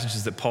this passage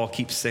is that Paul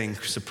keeps saying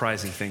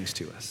surprising things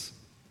to us.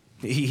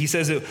 He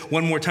says it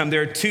one more time.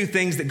 There are two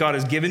things that God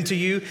has given to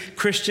you,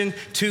 Christian,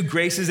 two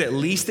graces at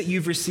least that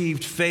you've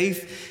received,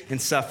 faith and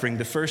suffering.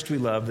 The first we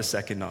love, the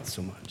second not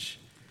so much.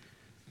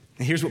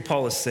 And here's what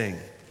Paul is saying.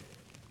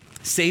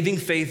 Saving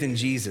faith in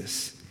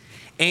Jesus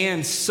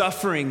and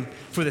suffering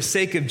for the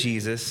sake of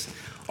Jesus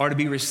are to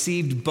be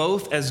received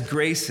both as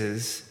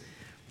graces,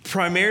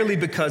 primarily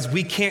because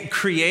we can't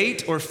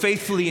create or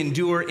faithfully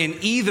endure in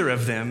either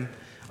of them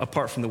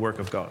apart from the work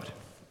of God.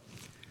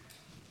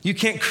 You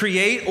can't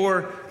create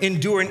or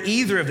endure in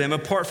either of them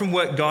apart from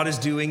what God is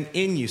doing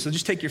in you. So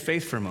just take your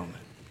faith for a moment.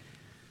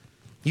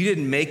 You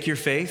didn't make your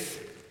faith.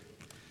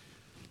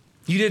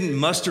 You didn't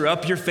muster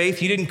up your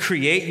faith. You didn't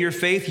create your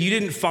faith. You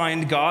didn't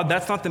find God.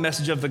 That's not the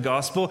message of the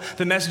gospel.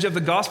 The message of the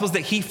gospel is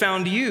that he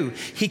found you.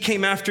 He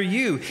came after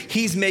you.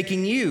 He's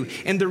making you.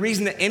 And the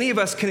reason that any of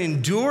us can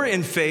endure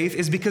in faith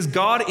is because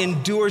God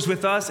endures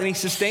with us and he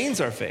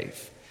sustains our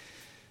faith.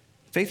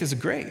 Faith is a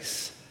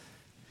grace.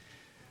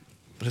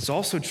 But it's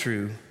also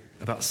true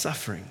about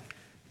suffering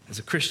as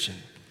a Christian.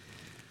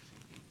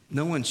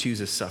 No one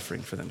chooses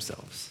suffering for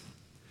themselves.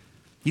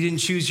 You didn't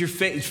choose your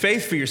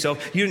faith for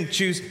yourself. You didn't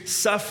choose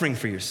suffering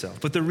for yourself.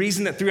 But the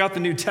reason that throughout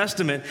the New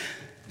Testament,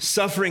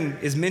 suffering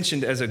is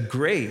mentioned as a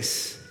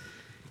grace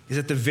is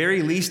at the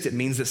very least it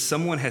means that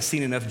someone has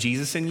seen enough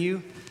Jesus in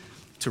you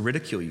to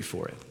ridicule you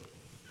for it.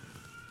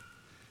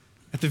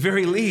 At the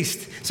very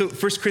least. So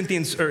 1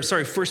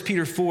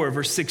 Peter 4,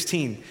 verse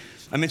 16.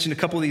 I mentioned a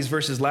couple of these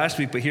verses last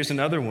week, but here's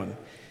another one.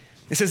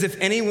 It says, if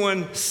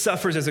anyone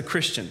suffers as a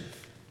Christian,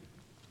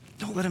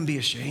 don't let him be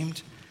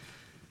ashamed.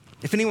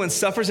 If anyone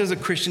suffers as a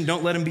Christian,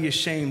 don't let him be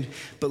ashamed,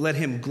 but let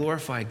him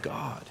glorify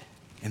God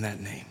in that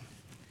name.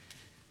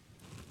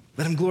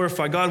 Let him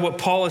glorify God. What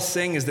Paul is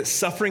saying is that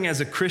suffering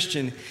as a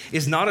Christian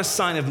is not a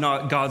sign of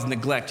God's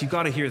neglect. You've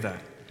got to hear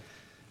that.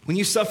 When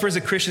you suffer as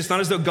a Christian, it's not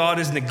as though God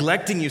is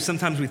neglecting you.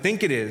 Sometimes we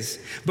think it is,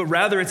 but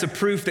rather it's a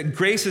proof that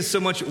grace is so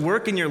much at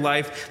work in your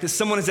life that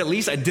someone has at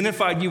least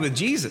identified you with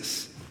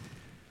Jesus.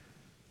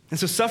 And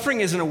so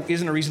suffering isn't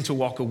a reason to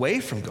walk away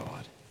from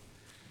God.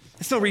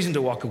 It's no reason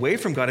to walk away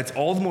from God. It's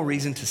all the more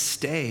reason to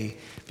stay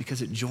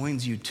because it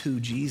joins you to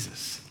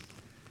Jesus.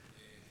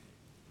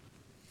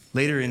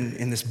 Later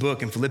in this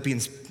book, in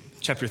Philippians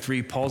chapter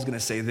 3, Paul's going to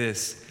say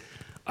this,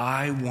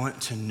 I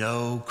want to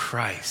know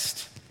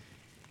Christ.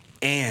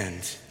 And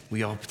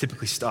we all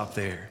typically stop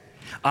there.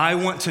 I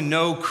want to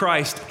know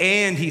Christ.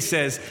 And he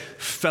says,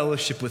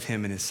 fellowship with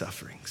him in his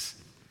sufferings.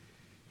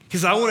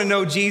 Because I want to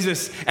know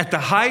Jesus at the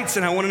heights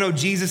and I want to know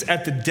Jesus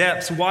at the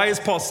depths. Why is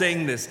Paul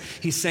saying this?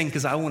 He's saying,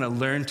 because I want to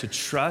learn to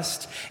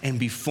trust and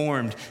be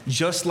formed,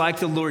 just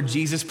like the Lord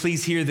Jesus.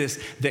 Please hear this,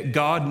 that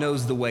God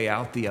knows the way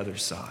out the other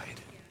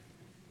side.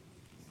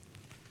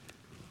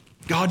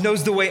 God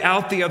knows the way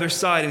out the other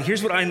side. And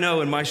here's what I know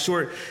in my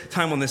short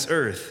time on this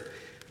earth.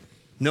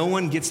 No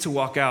one gets to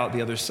walk out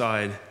the other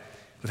side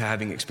without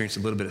having experienced a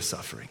little bit of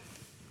suffering.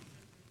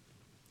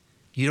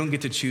 You don't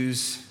get to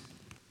choose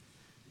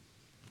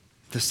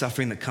the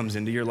suffering that comes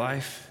into your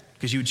life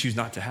because you would choose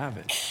not to have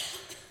it.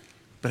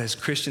 But as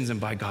Christians and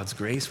by God's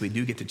grace, we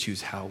do get to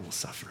choose how we'll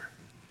suffer.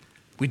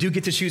 We do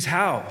get to choose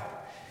how.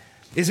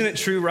 Isn't it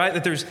true, right,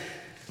 that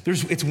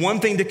it's one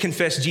thing to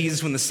confess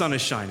Jesus when the sun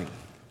is shining.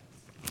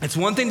 It's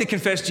one thing to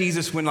confess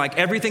Jesus when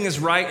everything is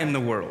right in the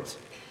world.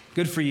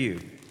 Good for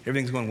you.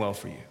 Everything's going well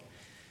for you.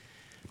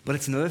 But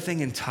it's another thing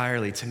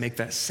entirely to make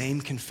that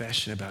same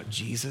confession about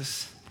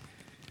Jesus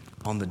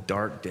on the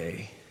dark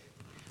day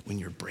when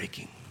you're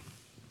breaking.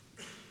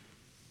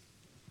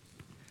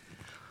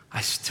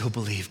 I still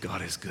believe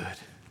God is good.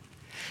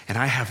 And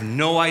I have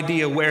no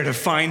idea where to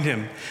find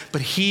him,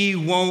 but he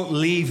won't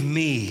leave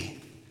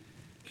me.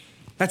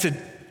 That's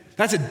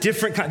a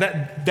different kind.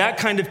 That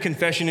kind of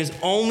confession is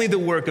only the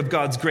work of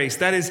God's grace.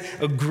 That is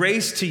a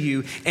grace to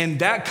you. And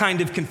that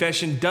kind of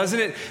confession, doesn't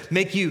it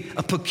make you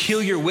a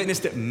peculiar witness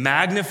that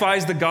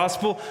magnifies the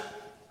gospel?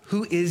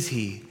 Who is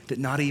he that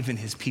not even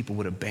his people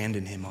would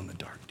abandon him on the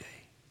dark day?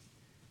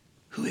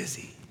 Who is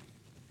he?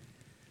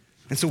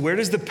 And so where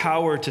does the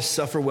power to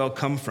suffer well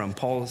come from?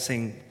 Paul is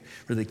saying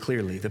really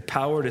clearly, the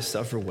power to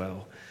suffer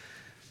well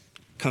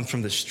comes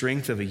from the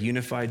strength of a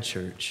unified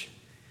church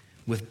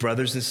with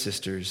brothers and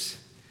sisters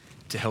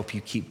to help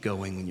you keep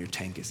going when your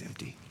tank is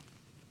empty.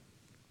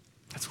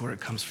 That's where it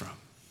comes from.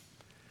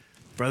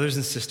 Brothers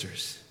and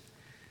sisters,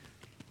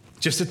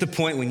 just at the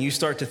point when you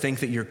start to think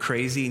that you're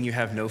crazy and you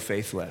have no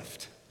faith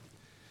left,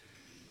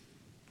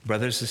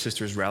 brothers and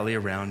sisters rally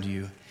around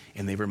you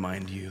and they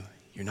remind you,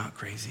 you're not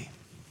crazy.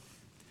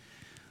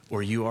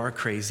 Or you are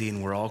crazy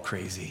and we're all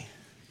crazy,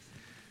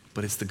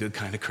 but it's the good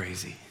kind of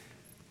crazy.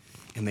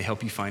 And they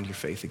help you find your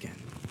faith again.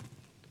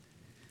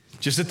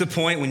 Just at the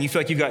point when you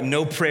feel like you've got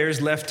no prayers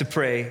left to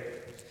pray,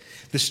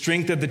 the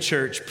strength of the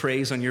church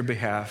prays on your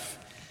behalf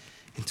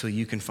until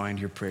you can find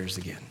your prayers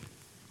again.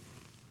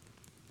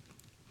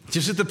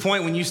 Just at the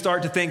point when you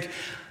start to think,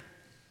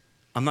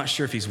 I'm not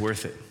sure if he's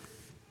worth it,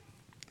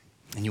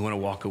 and you want to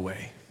walk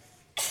away,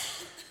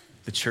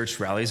 the church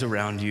rallies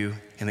around you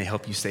and they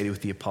help you say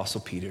with the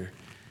Apostle Peter,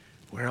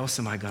 where else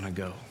am I going to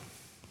go?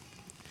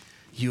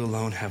 You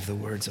alone have the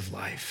words of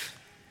life.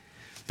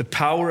 The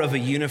power of a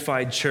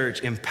unified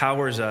church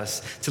empowers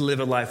us to live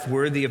a life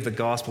worthy of the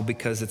gospel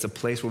because it's a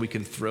place where we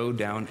can throw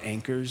down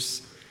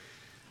anchors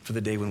for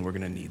the day when we're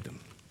going to need them.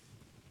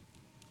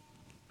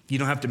 You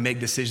don't have to make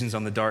decisions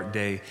on the dark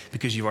day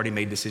because you've already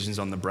made decisions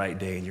on the bright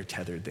day and you're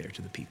tethered there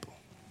to the people.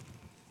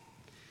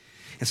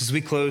 And so as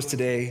we close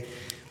today,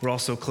 we're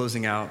also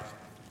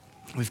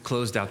we've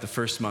closed out the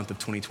first month of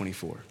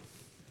 2024.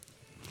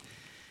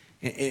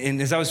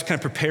 And as I was kind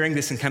of preparing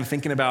this and kind of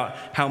thinking about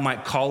how it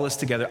might call us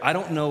together, I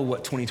don't know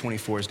what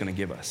 2024 is going to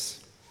give us.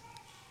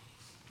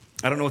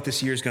 I don't know what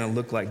this year is going to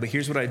look like, but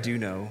here's what I do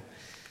know.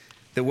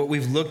 That what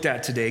we've looked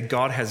at today,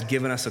 God has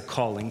given us a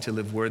calling to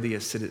live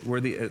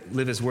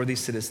as worthy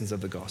citizens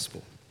of the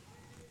gospel.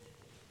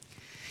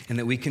 And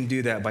that we can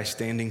do that by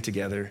standing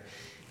together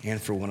and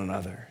for one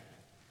another.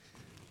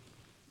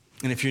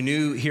 And if you're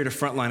new here to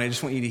Frontline, I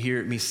just want you to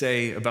hear me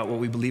say about what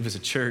we believe as a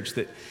church,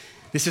 that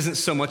this isn't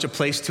so much a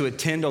place to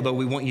attend, although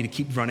we want you to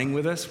keep running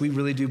with us. We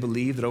really do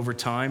believe that over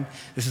time,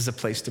 this is a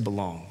place to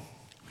belong,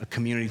 a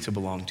community to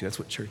belong to. That's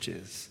what church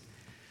is.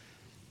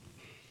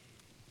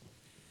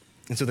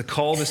 And so the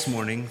call this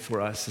morning for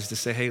us is to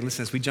say, hey,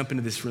 listen, as we jump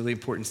into this really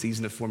important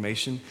season of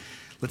formation,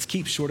 let's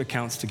keep short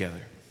accounts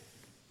together.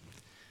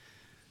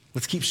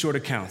 Let's keep short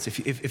accounts.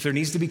 If there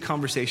needs to be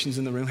conversations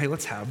in the room, hey,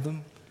 let's have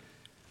them.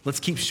 Let's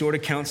keep short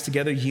accounts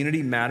together.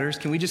 Unity matters.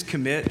 Can we just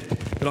commit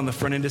that on the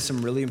front end of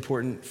some really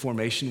important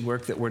formation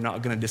work that we're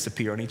not going to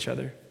disappear on each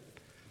other?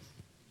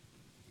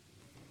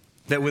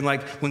 That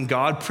when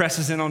God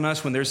presses in on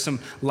us, when there's some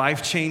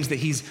life change that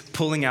he's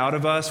pulling out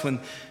of us, when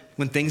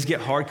things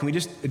get hard, can we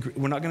just agree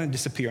we're not going to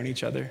disappear on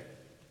each other?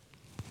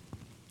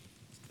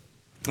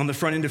 On the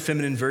front end of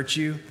feminine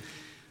virtue,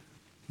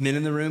 men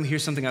in the room,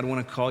 here's something I'd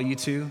want to call you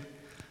to.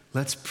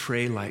 Let's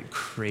pray like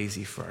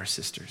crazy for our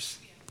sisters.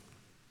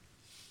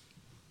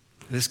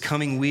 This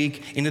coming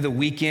week, into the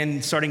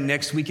weekend, starting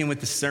next weekend with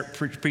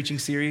the preaching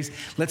series,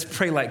 let's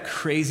pray like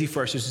crazy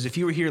for our sisters. If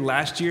you were here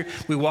last year,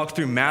 we walked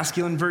through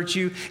masculine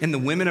virtue, and the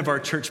women of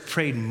our church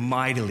prayed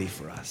mightily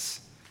for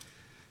us.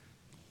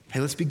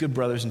 Hey, let's be good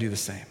brothers and do the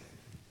same.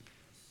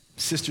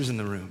 Sisters in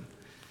the room,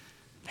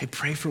 hey,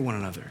 pray for one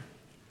another.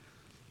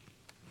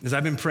 As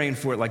I've been praying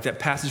for it, like that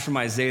passage from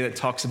Isaiah that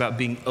talks about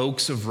being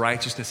oaks of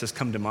righteousness has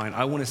come to mind.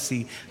 I want to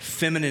see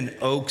feminine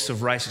oaks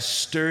of righteousness,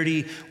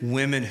 sturdy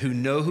women who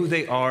know who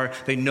they are.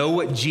 They know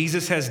what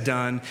Jesus has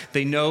done.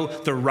 They know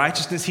the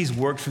righteousness he's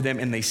worked for them,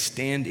 and they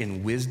stand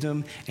in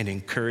wisdom and in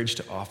courage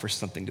to offer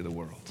something to the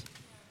world.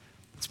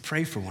 Let's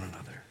pray for one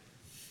another.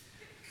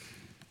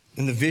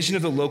 In the vision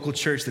of the local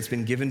church that's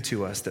been given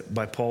to us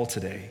by Paul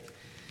today,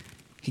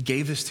 he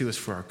gave this to us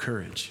for our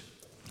courage.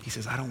 He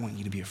says, I don't want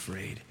you to be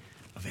afraid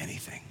of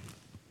anything.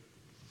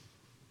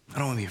 I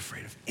don't want to be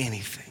afraid of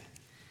anything.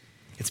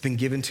 It's been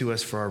given to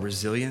us for our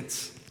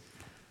resilience.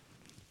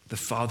 The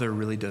Father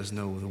really does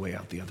know the way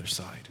out the other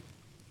side.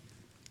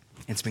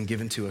 It's been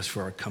given to us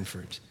for our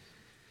comfort.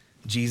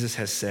 Jesus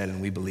has said,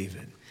 and we believe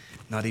it,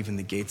 not even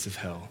the gates of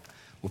hell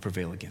will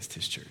prevail against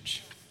his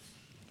church.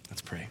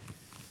 Let's pray.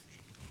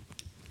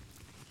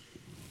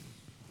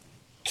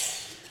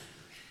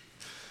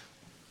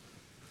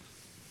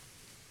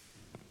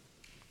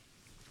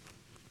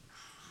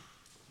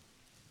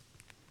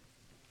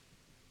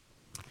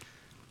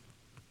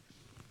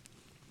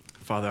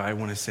 Father, I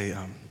want to say,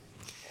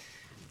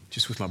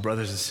 just with my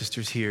brothers and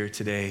sisters here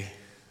today,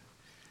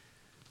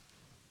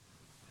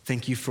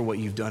 thank you for what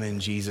you've done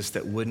in Jesus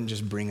that wouldn't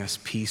just bring us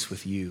peace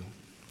with you.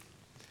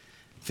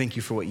 Thank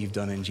you for what you've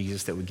done in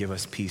Jesus that would give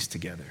us peace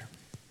together.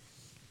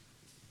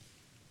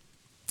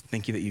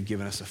 Thank you that you've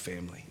given us a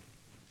family.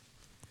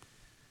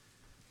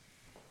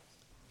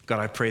 God,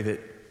 I pray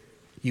that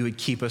you would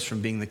keep us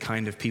from being the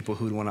kind of people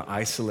who would want to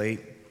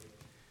isolate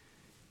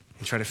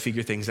and try to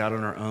figure things out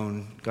on our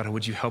own. God,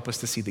 would you help us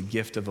to see the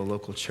gift of the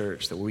local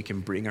church, that we can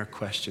bring our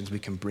questions, we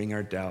can bring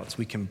our doubts,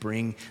 we can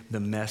bring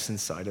the mess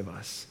inside of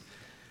us,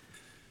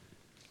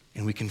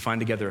 and we can find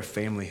together a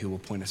family who will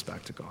point us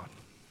back to God.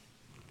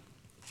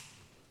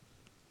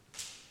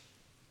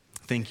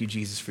 Thank you,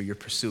 Jesus, for your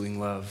pursuing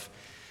love.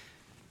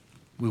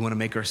 We want to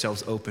make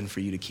ourselves open for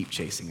you to keep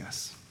chasing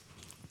us.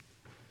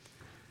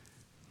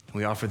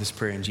 We offer this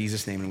prayer in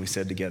Jesus' name, and we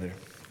said together,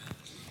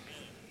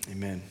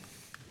 amen.